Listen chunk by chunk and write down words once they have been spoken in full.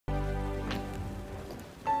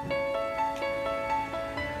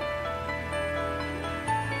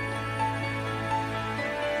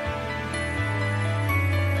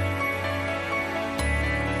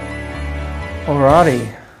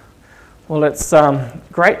Alrighty. Well, it's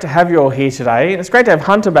great to have you all here today. It's great to have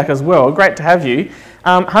Hunter back as well. Great to have you.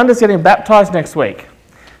 Hunter's getting baptised next week.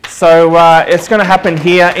 So it's going to happen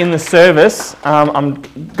here in the service. I'm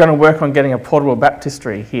going to work on getting a portable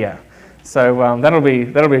baptistry here. So that'll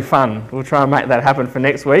be fun. We'll try and make that happen for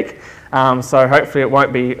next week. So hopefully it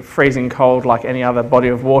won't be freezing cold like any other body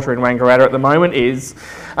of water in Wangaratta at the moment is.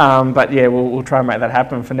 But yeah, we'll try and make that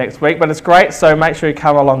happen for next week. But it's great, so make sure you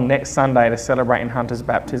come along next Sunday to celebrate in Hunter's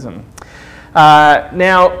baptism.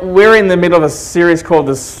 Now, we're in the middle of a series called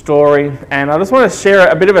The Story, and I just want to share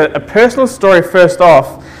a bit of a personal story first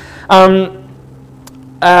off.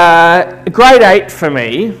 Grade 8 for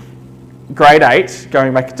me, grade 8,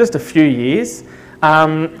 going back just a few years,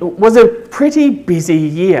 was a pretty busy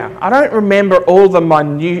year. I don't remember all the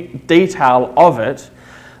minute detail of it,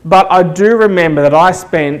 but I do remember that I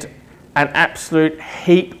spent an absolute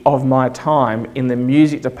heap of my time in the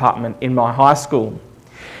music department in my high school.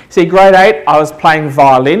 See, grade 8, I was playing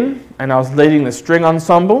violin and I was leading the string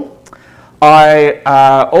ensemble. I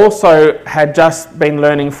also had just been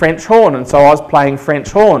learning French horn, and so I was playing French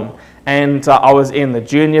horn. And I was in the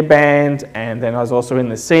junior band, and then I was also in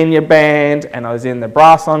the senior band, and I was in the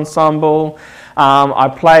brass ensemble.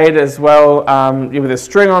 I played as well with a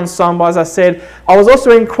string ensemble, as I said. I was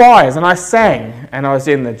also in choirs, and I sang. And I was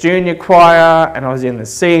in the junior choir, and I was in the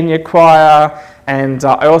senior choir, and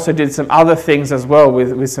I also did some other things as well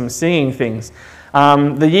with some singing things.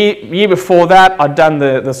 The year before that, I'd done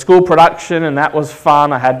the school production, and that was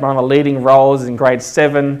fun. I had one of the leading roles in grade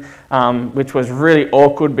 7, which was really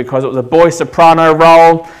awkward because it was a boy soprano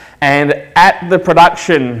role. And at the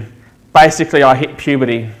production, basically I hit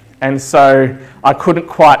puberty. And so I couldn't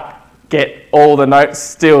quite get all the notes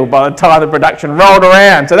still by the time the production rolled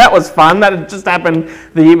around. So that was fun. That had just happened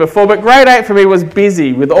the year before. But grade 8 for me was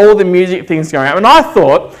busy with all the music things going on. And I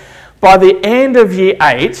thought by the end of year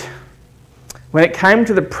 8, when it came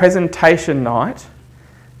to the presentation night,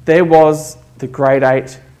 there was the grade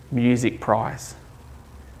 8 music prize.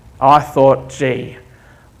 I thought, gee,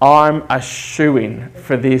 I'm a shoo-in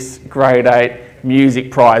for this grade 8 music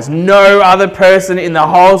prize. No other person in the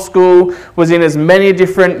whole school was in as many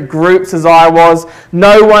different groups as I was.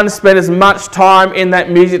 No one spent as much time in that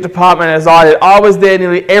music department as I did. I was there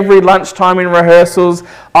nearly every lunchtime in rehearsals.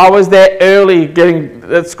 I was there early, getting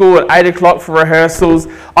at school at 8 o'clock for rehearsals.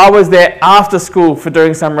 I was there after school for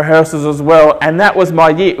doing some rehearsals as well, and that was my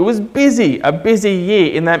year. It was busy, a busy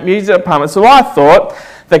year in that music department. So I thought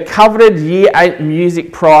the coveted year 8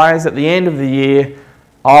 music prize at the end of the year,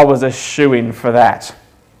 I was a shoo-in for that.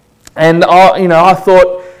 And I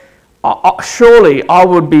thought, surely I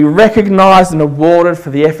would be recognised and awarded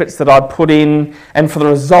for the efforts that I'd put in and for the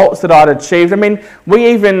results that I'd achieved. I mean, we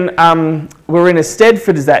even were in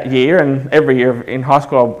Eisteddfods that year, and every year in high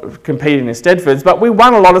school I competed in Eisteddfods, but we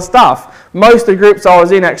won a lot of stuff. Most of the groups I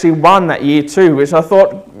was in actually won that year too, which I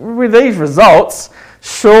thought, with these results,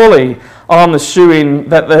 surely I'm the shoo-in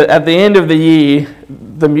that at the end of the year,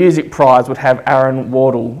 the music prize would have Aaron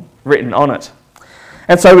Wardle written on it.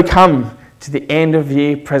 And so we come to the end of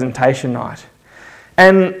year presentation night.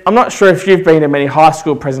 And I'm not sure if you've been to many high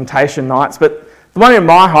school presentation nights, but the one in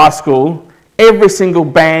my high school, every single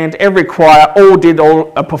band, every choir, all did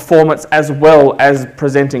a performance as well as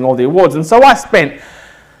presenting all the awards. And so I spent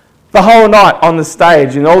the whole night on the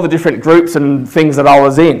stage in all the different groups and things that I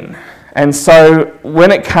was in. And so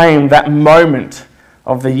when it came that moment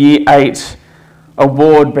of the year 8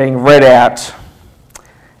 award being read out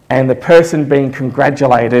and the person being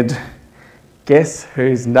congratulated, guess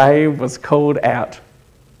whose name was called out?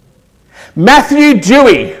 Matthew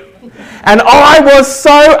Dewey. And I was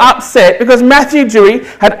so upset because Matthew Dewey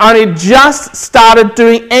had only just started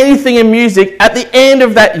doing anything in music at the end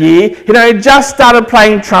of that year. He'd only just started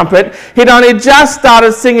playing trumpet. He'd only just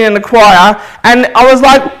started singing in the choir. And I was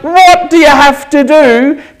like, what do you have to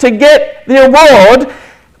do to get the award?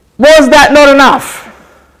 Was that not enough?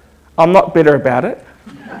 I'm not bitter about it.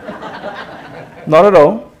 Not at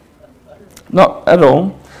all. Not at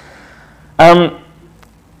all.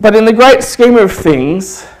 But in the great scheme of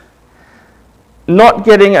things, not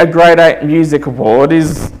getting a grade 8 music award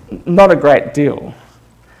is not a great deal.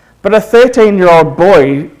 But a 13-year-old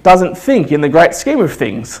boy doesn't think in the great scheme of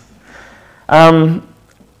things. All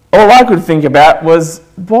I could think about was,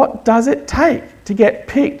 what does it take to get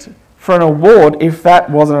picked for an award if that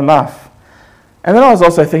wasn't enough? And then I was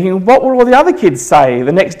also thinking, what would all the other kids say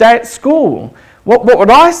the next day at school? What would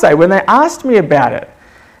I say when they asked me about it?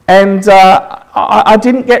 And I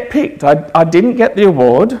didn't get picked. I didn't get the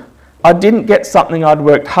award. I didn't get something I'd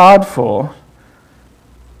worked hard for.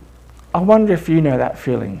 I wonder if you know that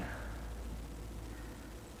feeling.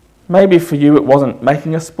 Maybe for you it wasn't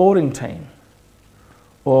making a sporting team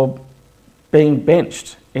or being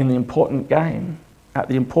benched in the important game at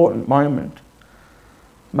the important moment.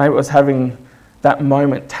 Maybe it was having that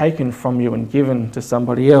moment taken from you and given to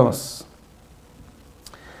somebody else.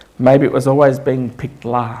 Maybe it was always being picked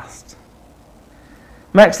last.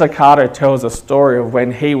 Max Lucado tells a story of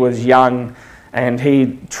when he was young and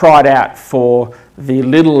he tried out for the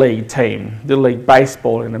Little League team, Little League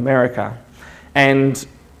baseball in America. And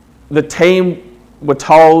the team were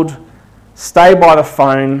told, stay by the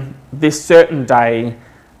phone this certain day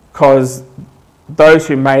because those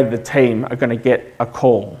who made the team are going to get a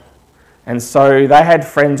call. And so they had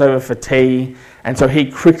friends over for tea, and so he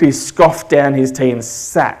quickly scoffed down his tea and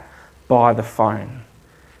sat by the phone.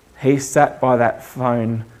 He sat by that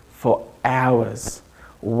phone for hours,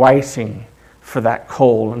 waiting for that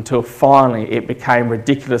call until finally it became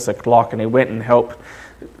ridiculous o'clock and he went and helped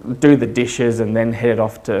do the dishes and then headed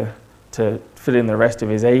off to fit in the rest of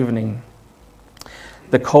his evening.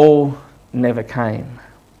 The call never came.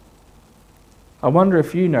 I wonder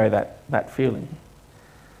if you know that feeling.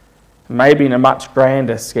 Maybe in a much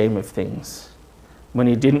grander scheme of things, when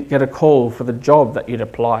you didn't get a call for the job that you'd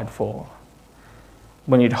applied for,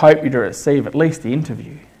 when you'd hoped you'd receive at least the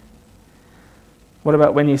interview. What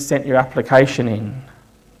about when you sent your application in,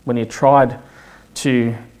 when you tried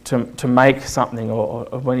to make something, or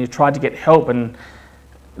when you tried to get help and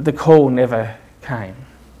the call never came?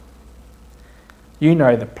 You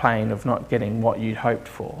know the pain of not getting what you'd hoped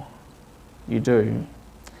for. You do.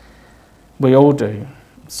 We all do.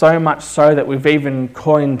 So much so that we've even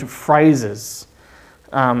coined phrases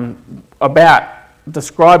about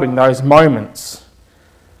describing those moments.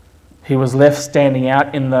 He was left standing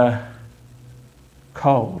out in the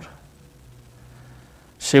cold.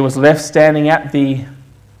 She was left standing at the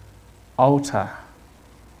altar.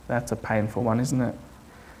 That's a painful one, isn't it?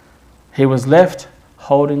 He was left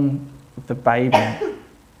holding the baby.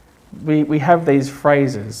 We have these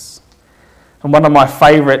phrases. And one of my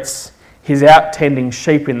favourites, he's out tending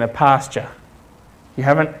sheep in the pasture. You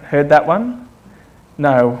haven't heard that one?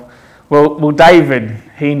 No. Well, David,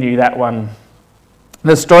 he knew that one.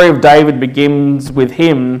 The story of David begins with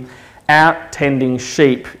him out tending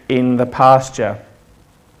sheep in the pasture.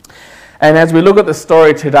 And as we look at the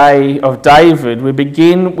story today of David, we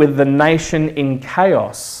begin with the nation in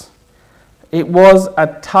chaos. It was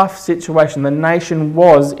a tough situation. The nation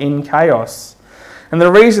was in chaos. And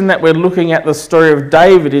the reason that we're looking at the story of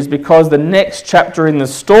David is because the next chapter in the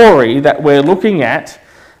story that we're looking at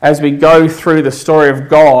as we go through the story of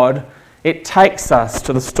God, it takes us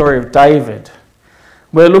to the story of David.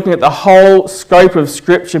 We're looking at the whole scope of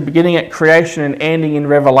Scripture, beginning at creation and ending in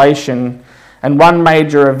Revelation, and one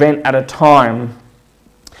major event at a time.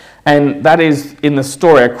 And that is in the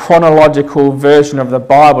story, a chronological version of the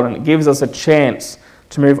Bible, and it gives us a chance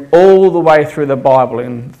to move all the way through the Bible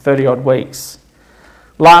in 30 odd weeks.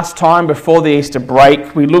 Last time, before the Easter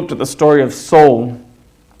break, we looked at the story of Saul.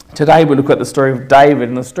 Today we look at the story of David,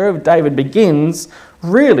 and the story of David begins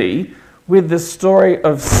really with the story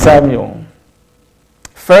of Samuel.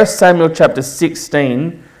 1 Samuel chapter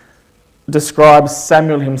 16 describes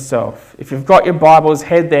Samuel himself. If you've got your Bibles,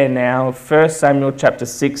 head there now, 1 Samuel chapter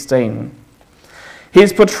 16.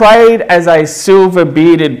 He's portrayed as a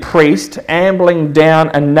silver-bearded priest ambling down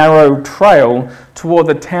a narrow trail toward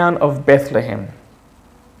the town of Bethlehem.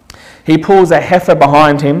 He pulls a heifer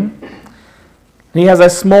behind him. He has a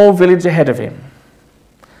small village ahead of him.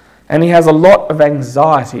 And he has a lot of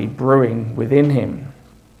anxiety brewing within him.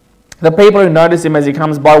 The people who notice him as he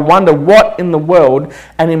comes by wonder what in the world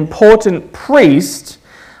an important priest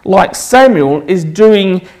like Samuel is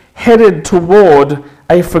doing headed toward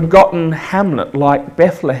a forgotten hamlet like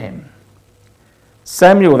Bethlehem.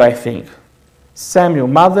 Samuel, they think. Samuel,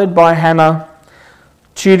 mothered by Hannah,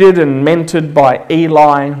 tutored and mentored by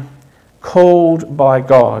Eli, called by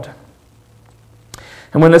God.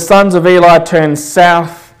 And when the sons of Eli turned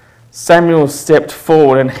south, Samuel stepped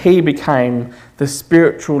forward and he became the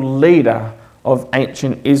spiritual leader of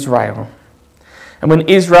ancient Israel. And when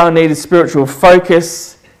Israel needed spiritual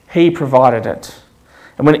focus, he provided it.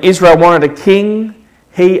 And when Israel wanted a king,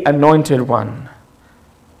 he anointed one.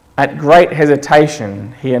 At great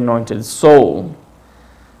hesitation, he anointed Saul.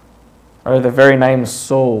 Oh, the very name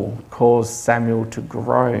Saul caused Samuel to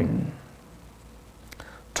groan.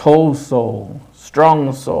 Tall Saul,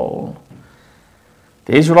 strong Saul.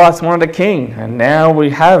 The Israelites wanted a king, and now we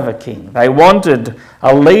have a king. They wanted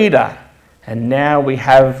a leader, and now we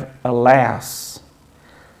have a louse.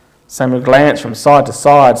 Samuel glanced from side to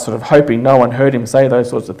side, sort of hoping no one heard him say those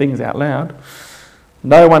sorts of things out loud.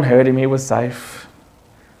 No one heard him, he was safe.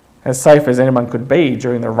 as safe as anyone could be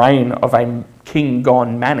during the reign of a king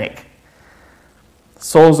gone manic.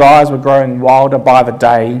 Saul's eyes were growing wilder by the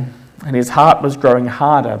day, and his heart was growing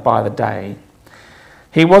harder by the day.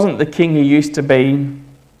 He wasn't the king he used to be.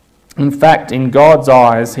 In fact, in God's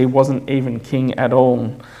eyes, he wasn't even king at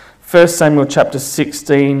all. 1 Samuel chapter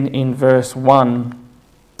 16 in verse 1,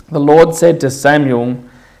 the Lord said to Samuel,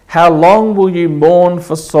 "How long will you mourn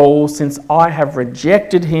for Saul, since I have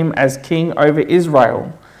rejected him as king over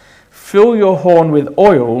Israel? Fill your horn with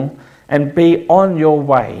oil and be on your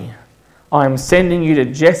way. I am sending you to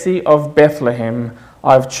Jesse of Bethlehem.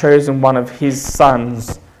 I have chosen one of his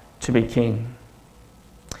sons to be king."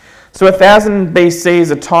 So 1000 BC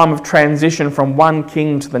is a time of transition from one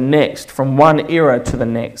king to the next, from one era to the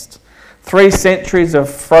next. 3 centuries of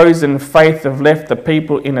frozen faith have left the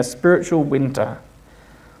people in a spiritual winter.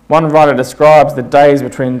 One writer describes the days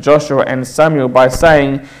between Joshua and Samuel by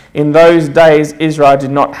saying, "In those days Israel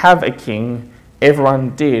did not have a king.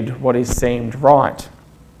 Everyone did what seemed right."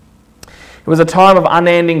 It was a time of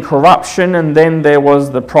unending corruption, and then there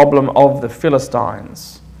was the problem of the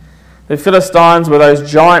Philistines. The Philistines were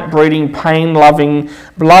those giant breeding, pain-loving,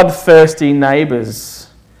 bloodthirsty neighbours.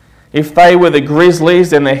 If they were the grizzlies,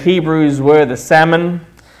 then the Hebrews were the salmon,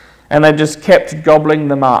 and they just kept gobbling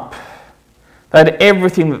them up. They had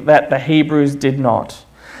everything that the Hebrews did not.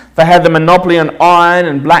 They had the monopoly on iron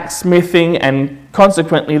and blacksmithing, and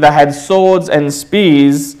consequently they had swords and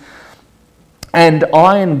spears and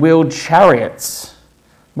iron-wheeled chariots.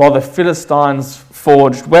 While the Philistines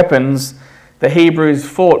forged weapons, the Hebrews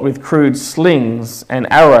fought with crude slings and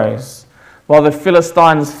arrows. While the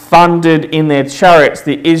Philistines thundered in their chariots,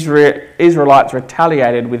 the Israelites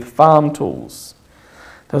retaliated with farm tools.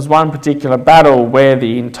 There was one particular battle where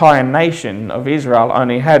the entire nation of Israel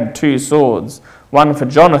only had 2 swords, one for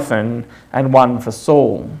Jonathan and one for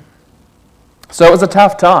Saul. So it was a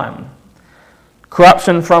tough time.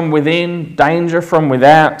 Corruption from within, danger from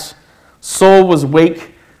without. Saul was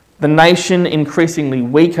weak, the nation increasingly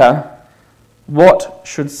weaker. What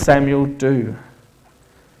should Samuel do?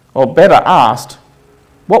 Or better asked,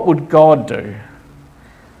 what would God do?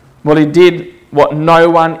 Well, he did what no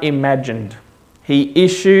one imagined. He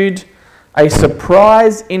issued a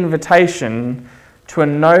surprise invitation to a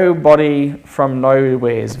nobody from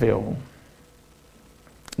Nowheresville.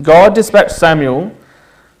 God dispatched Samuel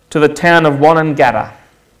to the town of Wanangata.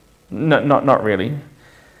 No, not really.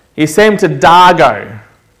 He sent him to Dargo.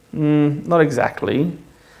 Not exactly.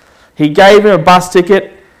 He gave him a bus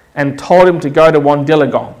ticket and told him to go to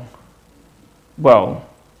Wandillagong. Well,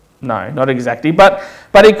 no, not exactly. But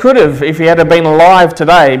he could have if he had been alive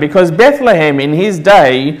today, because Bethlehem in his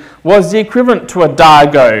day was the equivalent to a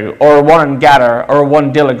Dargo or a Wanangata or a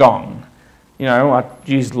Wandillagong. You know, I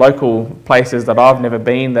use local places that I've never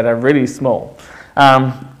been that are really small.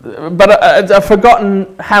 But a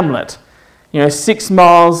forgotten hamlet, 6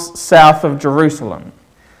 miles south of Jerusalem.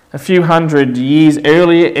 A few hundred years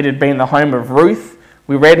earlier, it had been the home of Ruth.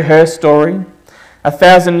 We read her story.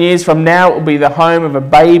 1,000 years from now, it will be the home of a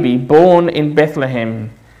baby born in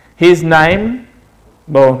Bethlehem. His name,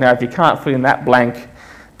 well, now if you can't fill in that blank,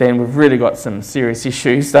 then we've really got some serious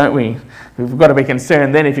issues, don't we? We've got to be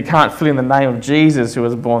concerned then if you can't fill in the name of Jesus who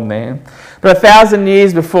was born there. But 1,000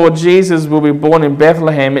 years before Jesus will be born in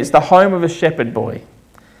Bethlehem, it's the home of a shepherd boy.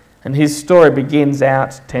 And his story begins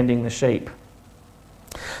out tending the sheep.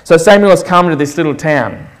 So Samuel has come to this little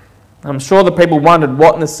town. I'm sure the people wondered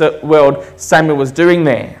what in the world Samuel was doing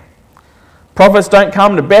there. Prophets don't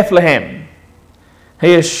come to Bethlehem.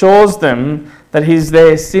 He assures them that he's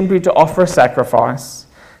there simply to offer a sacrifice,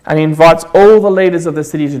 and he invites all the leaders of the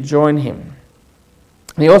city to join him.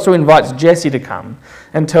 And he also invites Jesse to come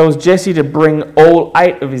and tells Jesse to bring all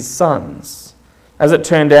 8 of his sons. As it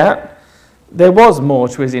turned out, there was more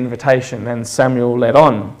to his invitation than Samuel let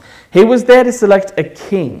on. He was there to select a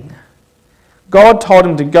king. God told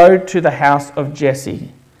him to go to the house of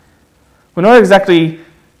Jesse. We're not exactly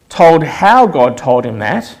told how God told him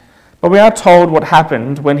that, but we are told what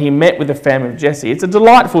happened when he met with the family of Jesse. It's a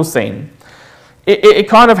delightful scene. It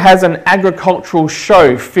kind of has an agricultural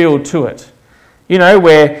show feel to it.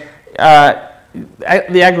 Where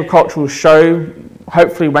the agricultural show,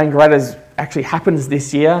 hopefully Wangaratta's actually happens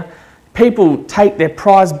this year. People take their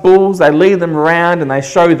prize bulls, they lead them around and they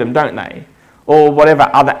show them, don't they? Or whatever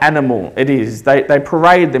other animal it is. They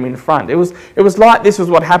parade them in front. It was like this was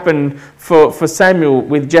what happened for Samuel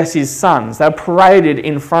with Jesse's sons. They were paraded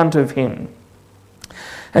in front of him.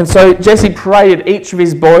 And so Jesse paraded each of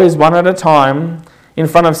his boys one at a time in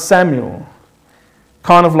front of Samuel,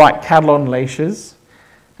 kind of like cattle on leashes.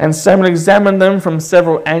 And Samuel examined them from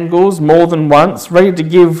several angles more than once, ready to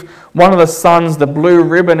give one of the sons the blue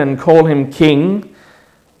ribbon and call him king.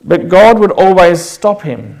 But God would always stop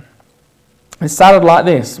him. It started like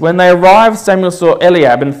this. When they arrived, Samuel saw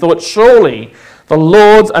Eliab and thought, surely the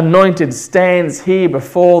Lord's anointed stands here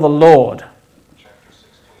before the Lord. Chapter 16.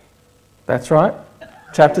 That's right.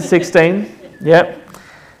 Chapter 16. Yep.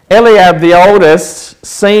 Eliab, the oldest,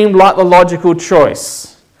 seemed like the logical choice.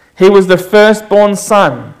 He was the firstborn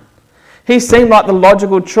son. He seemed like the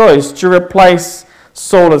logical choice to replace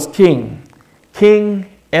Saul as king. King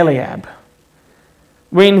Eliab.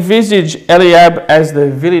 We envisage Eliab as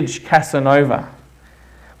the village Casanova.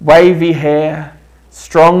 Wavy hair,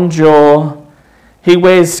 strong jaw. He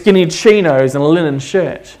wears skinny chinos and a linen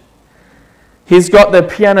shirt. He's got the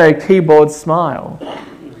piano keyboard smile.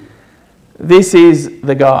 This is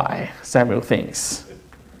the guy, Samuel thinks.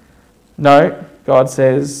 No, God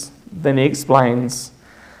says, then he explains,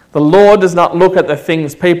 the Lord does not look at the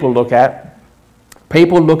things people look at.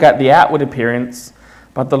 People look at the outward appearance,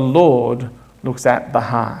 but the Lord looks at the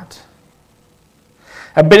heart.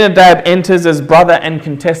 Abinadab enters as brother and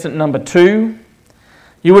contestant number 2.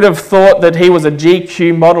 You would have thought that he was a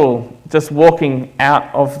GQ model just walking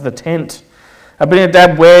out of the tent.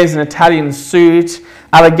 Abinadab wears an Italian suit,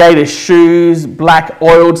 alligator shoes, black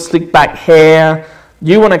oiled slick back hair.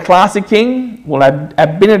 You want a classy king? Well,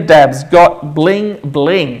 Abinadab's got bling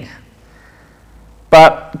bling.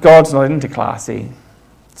 But God's not into classy.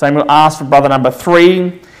 Samuel asked for brother number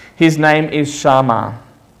 3. His name is Shammah.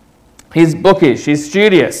 He's bookish, he's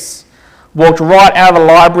studious. Walked right out of the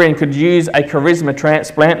library and could use a charisma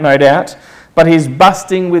transplant, no doubt. But he's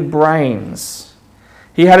busting with brains.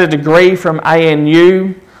 He had a degree from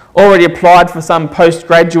ANU, already applied for some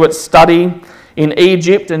postgraduate study in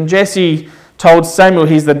Egypt, and Jesse told Samuel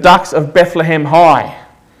he's the Ducks of Bethlehem High.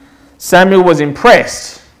 Samuel was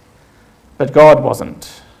impressed, but God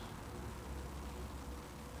wasn't.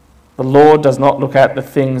 The Lord does not look at the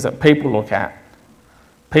things that people look at.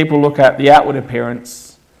 People look at the outward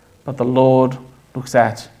appearance, but the Lord looks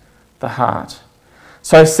at the heart.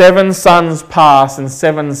 So 7 sons pass and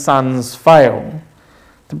 7 sons fail.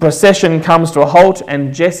 The procession comes to a halt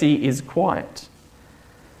and Jesse is quiet.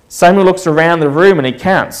 Samuel looks around the room and he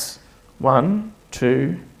counts. 1,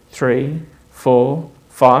 2, 3, 4,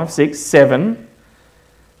 5, 6, 7.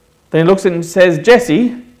 Then he looks at him and says,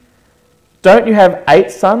 Jesse, don't you have 8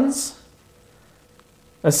 sons?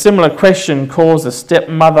 A similar question caused the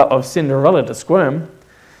stepmother of Cinderella to squirm.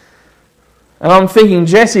 And I'm thinking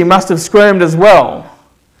Jesse must have squirmed as well.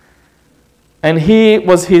 And here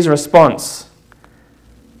was his response.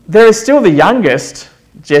 There is still the youngest,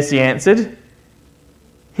 Jesse answered.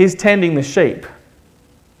 He's tending the sheep.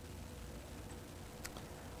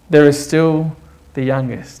 There is still the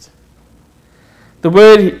youngest. The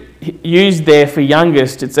word used there for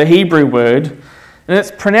youngest, it's a Hebrew word, and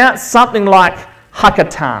it's pronounced something like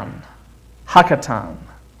hakatan. Hakatan.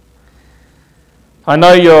 I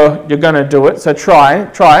know you're going to do it, so try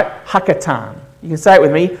it. Hakatan. You can say it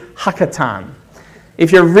with me, hakatan.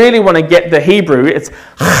 If you really want to get the Hebrew, it's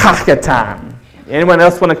hakatan. Anyone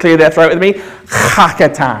else want to clear their throat with me?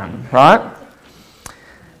 Hakatan, right?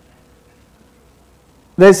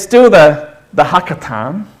 There's still the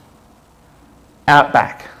hakatan out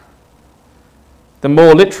back. The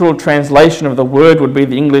more literal translation of the word would be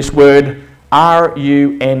the English word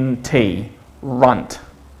R-U-N-T, runt.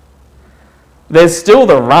 There's still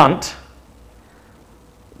the runt.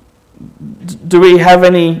 Do we have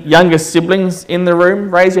any younger siblings in the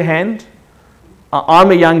room? Raise your hand.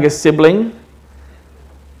 I'm a younger sibling.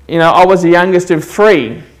 You know, I was the youngest of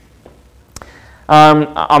 3.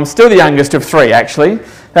 I'm still the youngest of 3, actually.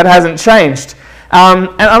 That hasn't changed. And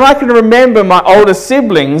I can remember my older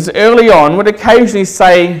siblings early on would occasionally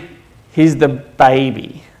say, he's the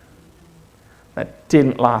baby. That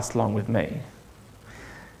didn't last long with me.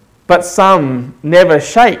 But some never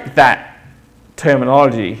shake that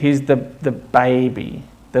terminology. He's the baby.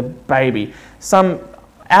 The baby. Some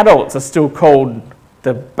adults are still called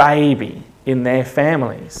the baby in their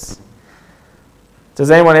families.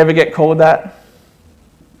 Does anyone ever get called that?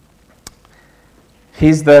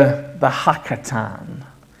 He's the hakatan.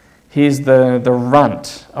 He's the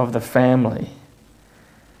runt of the family.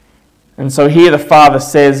 And so here the father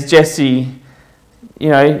says, Jesse, you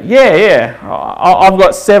know, I've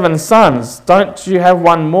got 7 sons. Don't you have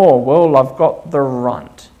one more? Well, I've got the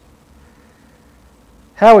runt.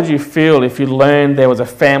 How would you feel if you learned there was a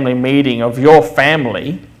family meeting of your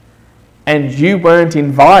family and you weren't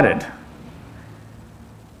invited?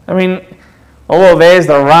 I mean, oh, there's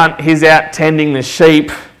the runt. He's out tending the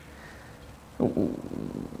sheep.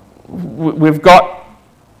 We've got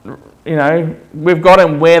we've got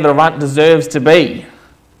him where the runt deserves to be,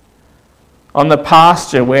 on the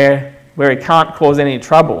pasture where he can't cause any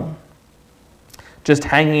trouble, just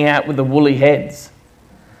hanging out with the woolly heads.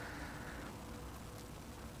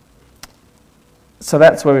 So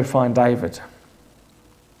that's where we find David.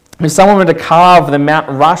 If someone were to carve the Mount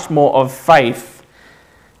Rushmore of faith,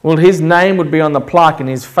 well, his name would be on the plaque and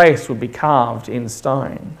his face would be carved in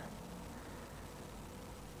stone.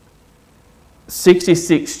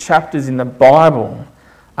 66 chapters in the Bible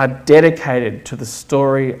are dedicated to the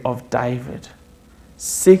story of David.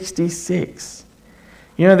 66.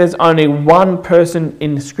 There's only one person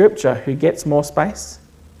in Scripture who gets more space.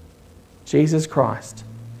 Jesus Christ.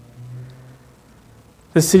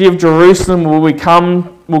 The city of Jerusalem will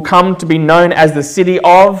come to be known as the city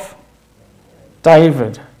of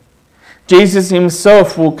David. Jesus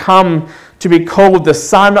himself will come to be called the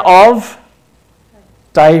Son of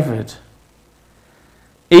David.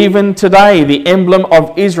 Even today, the emblem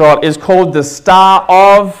of Israel is called the Star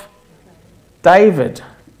of David.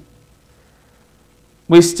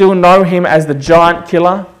 We still know him as the giant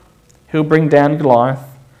killer who'll bring down Goliath.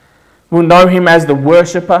 We'll know him as the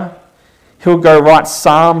worshipper. He'll go write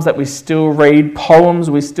psalms that we still read, poems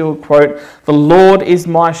we still quote. The Lord is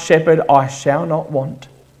my shepherd, I shall not want.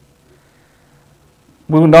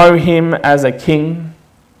 We'll know him as a king.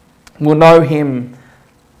 We'll know him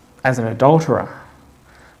as an adulterer.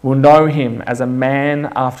 We'll know him as a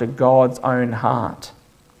man after God's own heart.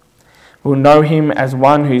 We'll know him as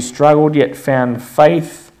one who struggled yet found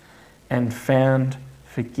faith and found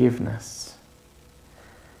forgiveness.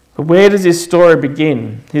 But where does his story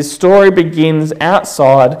begin? His story begins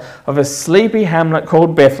outside of a sleepy hamlet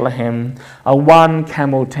called Bethlehem, a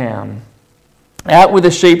one-camel town. Out with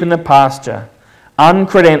the sheep in the pasture,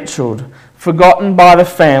 uncredentialed, forgotten by the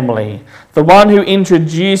family, the one who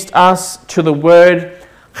introduced us to the word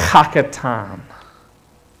Chakatan.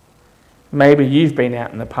 Maybe you've been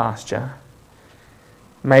out in the pasture.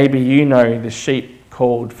 Maybe you know the sheep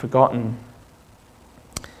called forgotten,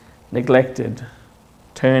 neglected,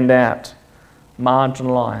 turned out,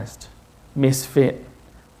 marginalised, misfit,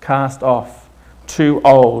 cast off, too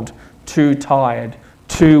old, too tired,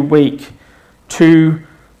 too weak, too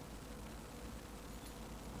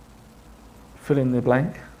fill in the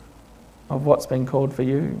blank of what's been called for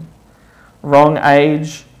you. Wrong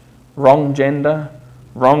age, wrong gender,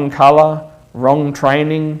 wrong colour, wrong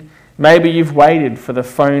training. Maybe you've waited for the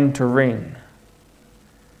phone to ring.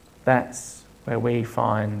 That's where we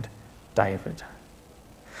find David.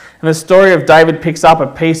 And the story of David picks up a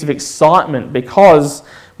piece of excitement because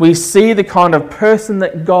we see the kind of person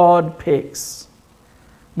that God picks.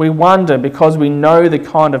 We wonder because we know the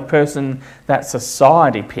kind of person that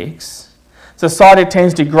society picks. Society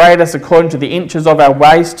tends to grade us according to the inches of our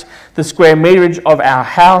waist, the square meterage of our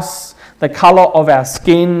house, the colour of our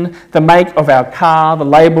skin, the make of our car, the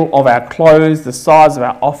label of our clothes, the size of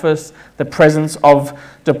our office, the presence of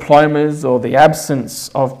diplomas or the absence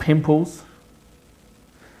of pimples.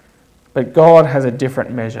 But God has a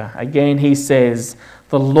different measure. Again, he says,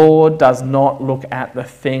 the Lord does not look at the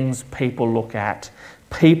things people look at.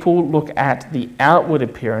 People look at the outward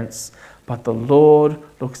appearance, but the Lord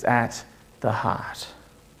looks at the heart.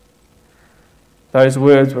 Those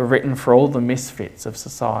words were written for all the misfits of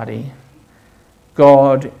society.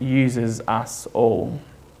 God uses us all.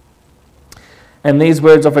 And these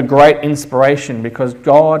words offer great inspiration because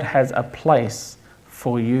God has a place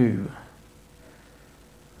for you.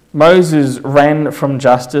 Moses ran from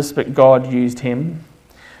justice, but God used him.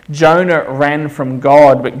 Jonah ran from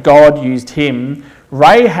God, but God used him.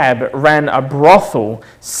 Rahab ran a brothel.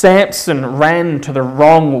 Samson ran to the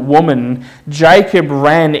wrong woman. Jacob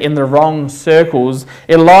ran in the wrong circles.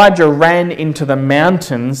 Elijah ran into the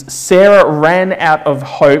mountains. Sarah ran out of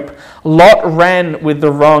hope. Lot ran with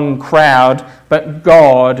the wrong crowd, but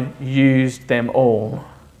God used them all.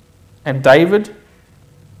 And David?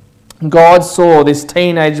 God saw this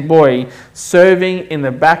teenage boy serving in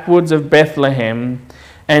the backwoods of Bethlehem,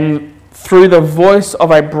 and through the voice of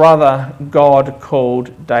a brother, God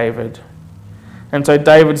called David. And so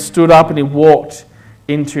David stood up and he walked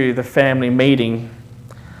into the family meeting.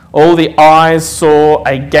 All the eyes saw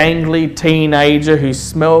a gangly teenager who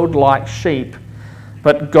smelled like sheep,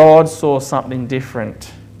 but God saw something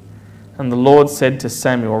different. And the Lord said to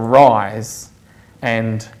Samuel, "Rise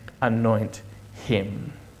and anoint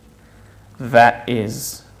him." That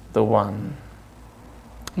is the one.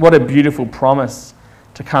 What a beautiful promise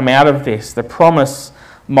to come out of this. The promise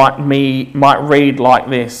might read like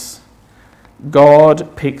this: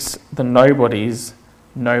 God picks the nobodies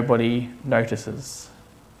nobody notices.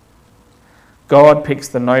 God picks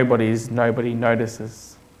the nobodies nobody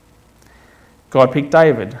notices. God picked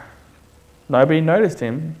David. Nobody noticed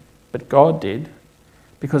him, but God did,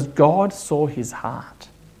 because God saw his heart.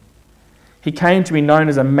 He came to be known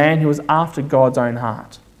as a man who was after God's own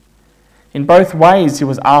heart. In both ways, he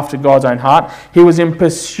was after God's own heart. He was in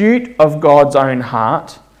pursuit of God's own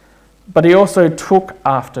heart, but he also took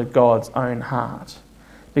after God's own heart.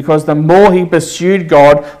 Because the more he pursued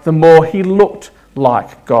God, the more he looked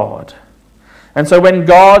like God. And so when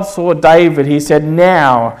God saw David, he said,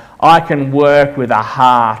 now I can work with a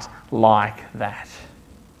heart like that.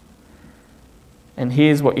 And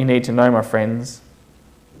here's what you need to know, my friends.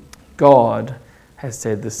 God has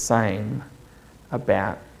said the same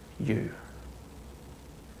about you.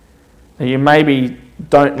 Now, you maybe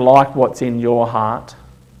don't like what's in your heart,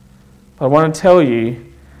 but I want to tell you,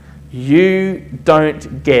 you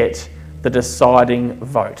don't get the deciding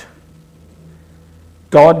vote.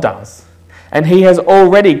 God does. And he has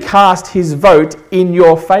already cast his vote in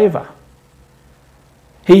your favour.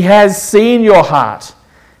 He has seen your heart,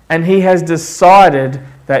 and he has decided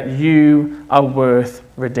that you are worth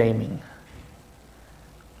redeeming.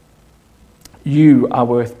 You are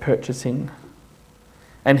worth purchasing.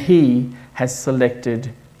 And he has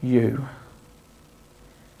selected you.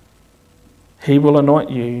 He will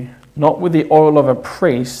anoint you, not with the oil of a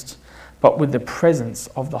priest, but with the presence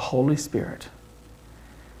of the Holy Spirit.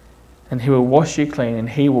 And he will wash you clean, and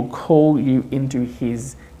he will call you into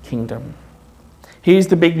his kingdom. Here's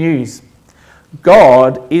the big news.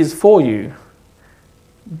 God is for you.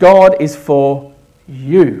 God is for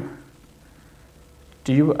you.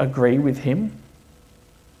 Do you agree with him?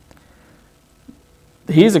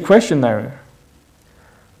 Here's a question though.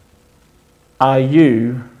 Are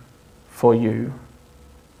you for you?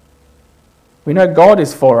 We know God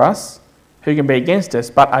is for us. Who can be against us?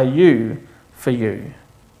 But are you for you?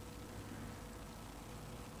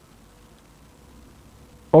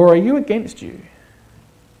 Or are you against you?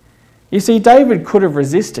 You see, David could have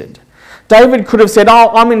resisted. David could have said,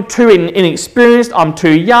 I'm too inexperienced, I'm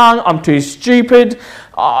too young, I'm too stupid.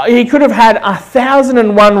 He could have had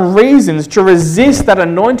 1,001 reasons to resist that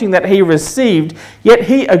anointing that he received, yet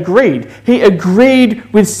he agreed. He agreed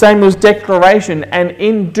with Samuel's declaration, and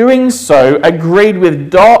in doing so, agreed with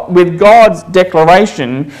God's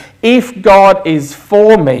declaration, if God is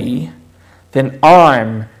for me, then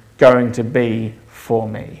I'm going to be for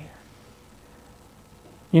me.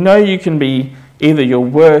 You know, you can be either your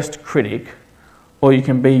worst critic or you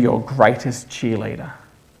can be your greatest cheerleader.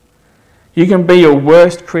 You can be your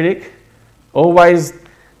worst critic, always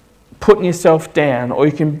putting yourself down, or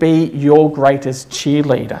you can be your greatest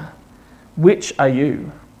cheerleader. Which are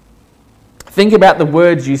you? Think about the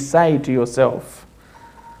words you say to yourself.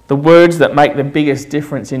 The words that make the biggest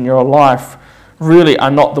difference in your life really are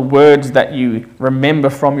not the words that you remember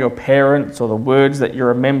from your parents, or the words that you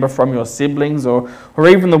remember from your siblings, or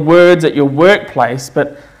even the words at your workplace,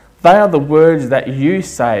 but they are the words that you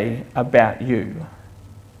say about you.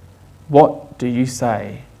 What do you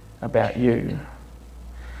say about you?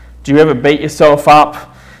 Do you ever beat yourself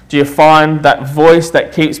up? Do you find that voice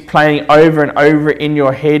that keeps playing over and over in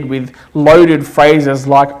your head with loaded phrases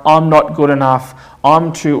like, I'm not good enough,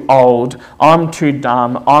 I'm too old, I'm too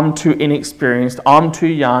dumb, I'm too inexperienced, I'm too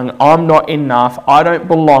young, I'm not enough, I don't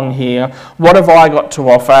belong here, what have I got to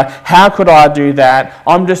offer, how could I do that,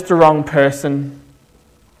 I'm just the wrong person?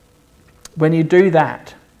 When you do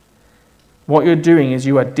that, what you're doing is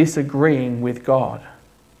you are disagreeing with God.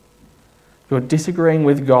 You're disagreeing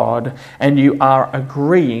with God, and you are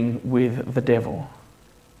agreeing with the devil.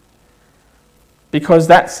 Because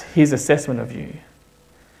that's his assessment of you.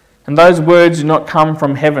 And those words do not come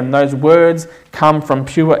from heaven. Those words come from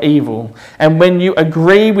pure evil. And when you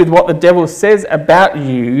agree with what the devil says about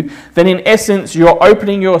you, then in essence you're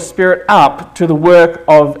opening your spirit up to the work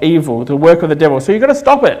of evil, the work of the devil. So you've got to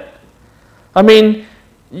stop it. I mean,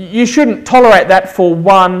 you shouldn't tolerate that for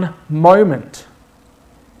one moment.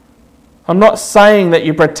 I'm not saying that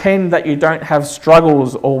you pretend that you don't have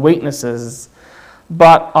struggles or weaknesses,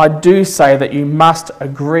 but I do say that you must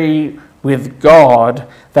agree with God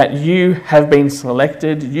that you have been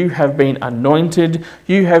selected, you have been anointed,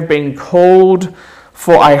 you have been called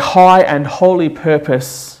for a high and holy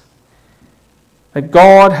purpose. That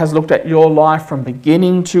God has looked at your life from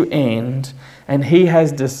beginning to end, and he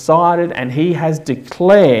has decided and he has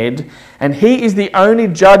declared, and he is the only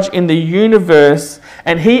judge in the universe,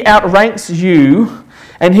 and he outranks you,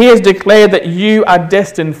 and he has declared that you are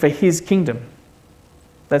destined for his kingdom.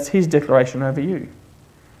 That's his declaration over you.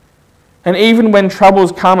 And even when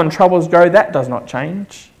troubles come and troubles go, that does not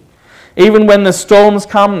change. Even when the storms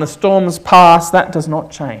come and the storms pass, that does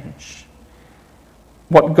not change.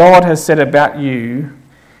 What God has said about you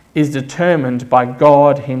is determined by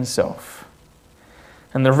God himself.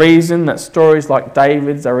 And the reason that stories like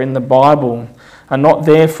David's are in the Bible are not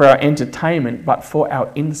there for our entertainment, but for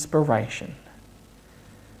our inspiration.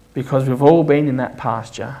 Because we've all been in that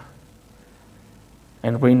pasture,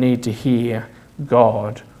 and we need to hear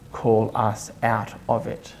God call us out of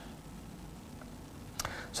it.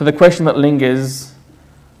 So the question that lingers,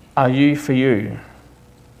 are you for you?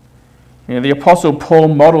 You know, the Apostle Paul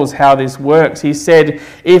models how this works. He said,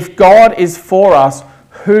 if God is for us,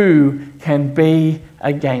 who can be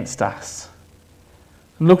against us?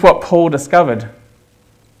 And look what Paul discovered.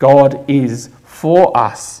 God is for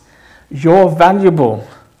us. You're valuable.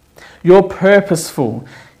 You're purposeful.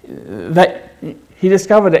 He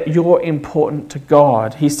discovered that you're important to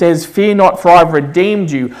God. He says, fear not, for I've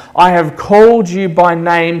redeemed you. I have called you by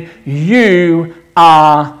name. You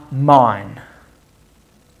are mine.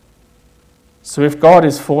 So if God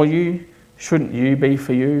is for you, shouldn't you be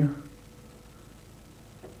for you?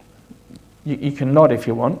 You can nod if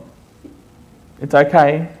you want. It's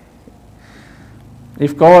okay.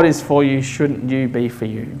 If God is for you, shouldn't you be for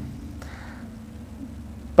you?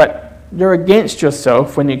 But you're against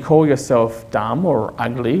yourself when you call yourself dumb or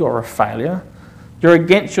ugly or a failure. You're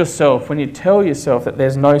against yourself when you tell yourself that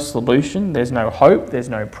there's no solution, there's no hope, there's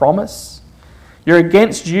no promise. You're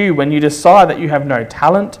against you when you decide that you have no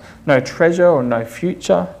talent, no treasure, or no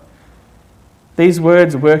future. These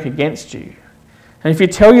words work against you. And if you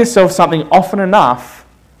tell yourself something often enough,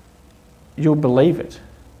 you'll believe it.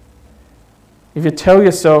 If you tell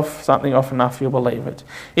yourself something often enough, you'll believe it.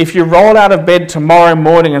 If you roll out of bed tomorrow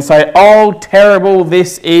morning and say, oh, terrible,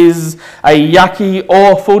 this is a yucky,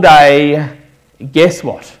 awful day, guess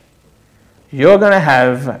what? You're going to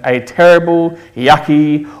have a terrible,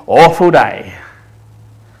 yucky, awful day.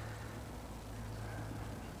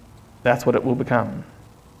 That's what it will become.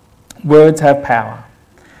 Words have power.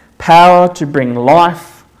 Power to bring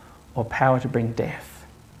life or power to bring death.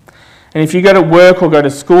 And if you go to work or go to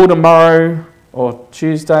school tomorrow or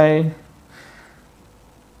Tuesday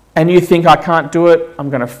and you think, I can't do it, I'm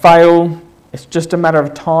going to fail, it's just a matter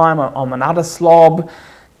of time, I'm an utter slob,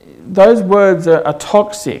 those words are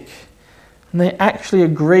toxic and they actually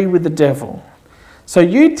agree with the devil. So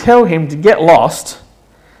you tell him to get lost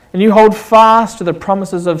and you hold fast to the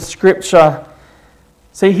promises of Scripture.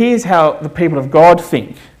 See, here's how the people of God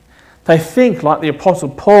think. They think like the Apostle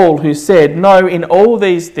Paul, who said, no, in all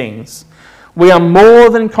these things, we are more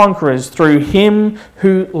than conquerors through him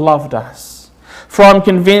who loved us. For I'm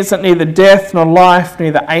convinced that neither death nor life,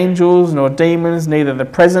 neither angels nor demons, neither the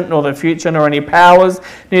present nor the future, nor any powers,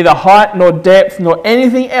 neither height nor depth, nor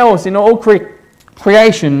anything else in all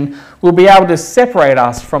creation will be able to separate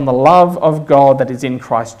us from the love of God that is in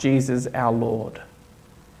Christ Jesus our Lord.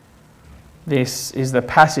 This is the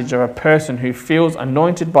passage of a person who feels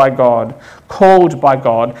anointed by God, called by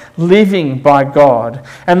God, living by God.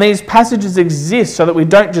 And these passages exist so that we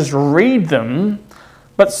don't just read them,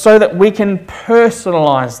 but so that we can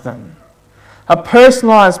personalize them. A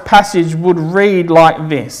personalized passage would read like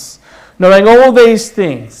this: knowing all these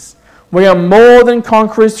things, we are more than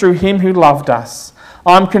conquerors through him who loved us.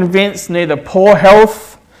 I'm convinced neither poor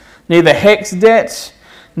health, neither HECS debt,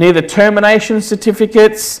 neither termination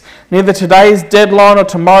certificates, neither today's deadline or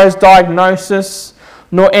tomorrow's diagnosis,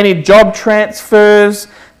 nor any job transfers,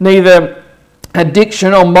 neither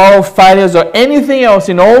addiction or moral failures or anything else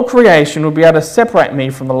in all creation will be able to separate me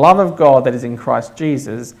from the love of God that is in Christ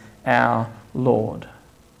Jesus our Lord.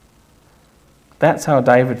 That's how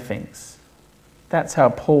David thinks. That's how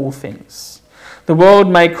Paul thinks. The world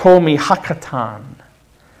may call me Hakatan,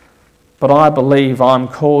 but I believe I'm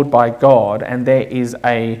called by God, and there is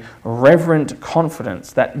a reverent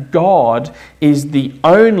confidence that God is the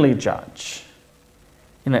only judge,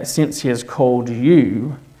 and that since he has called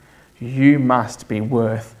you, you must be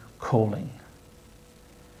worth calling.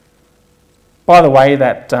 By the way,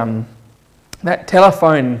 that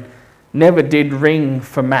telephone never did ring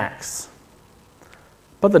for Max,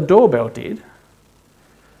 but the doorbell did.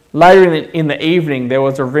 Later in the evening, there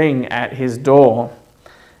was a ring at his door,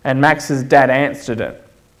 and Max's dad answered it.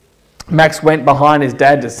 Max went behind his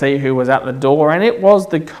dad to see who was at the door, and it was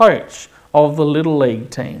the coach of the Little League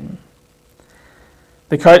team.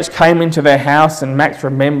 The coach came into their house, and Max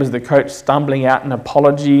remembers the coach stumbling out an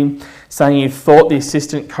apology, saying he thought the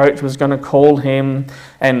assistant coach was going to call him,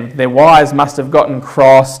 and their wires must have gotten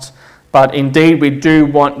crossed, but indeed we do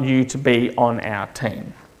want you to be on our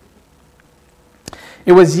team.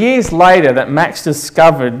 It was years later that Max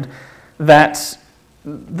discovered that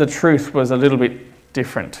the truth was a little bit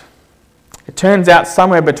different. It turns out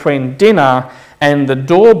somewhere between dinner and the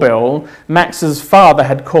doorbell, Max's father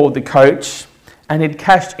had called the coach and he'd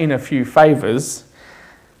cashed in a few favours,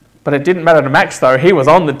 but it didn't matter to Max though, he was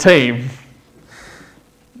on the team.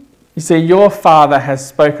 You see, your Father has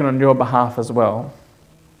spoken on your behalf as well,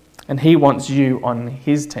 and he wants you on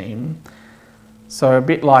his team. So a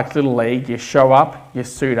bit like Little League, you show up, you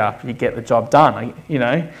suit up, you get the job done. You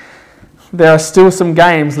know, there are still some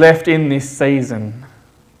games left in this season.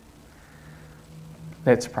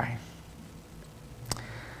 Let's pray.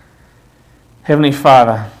 Heavenly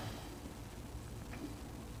Father,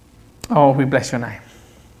 oh, we bless your name.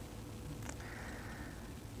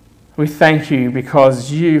 We thank you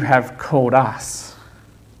because you have called us.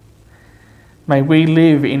 May we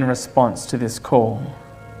live in response to this call.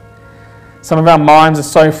 Some of our minds are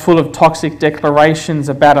so full of toxic declarations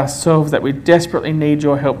about ourselves that we desperately need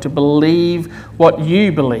your help to believe what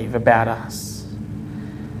you believe about us.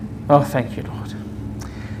 Oh, thank you, Lord.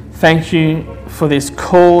 Thank you for this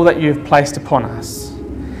call that you've placed upon us.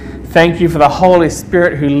 Thank you for the Holy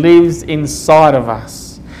Spirit who lives inside of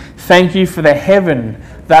us. Thank you for the heaven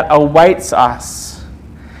that awaits us.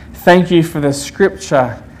 Thank you for the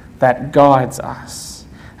scripture that guides us.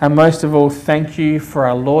 And most of all, thank you for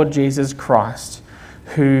our Lord Jesus Christ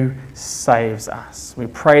who saves us. We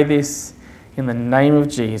pray this in the name of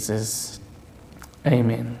Jesus.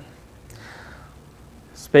 Amen.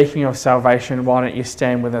 Speaking of salvation, why don't you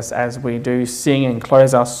stand with us as we do sing and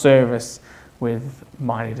close our service with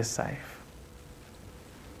Mighty to Save.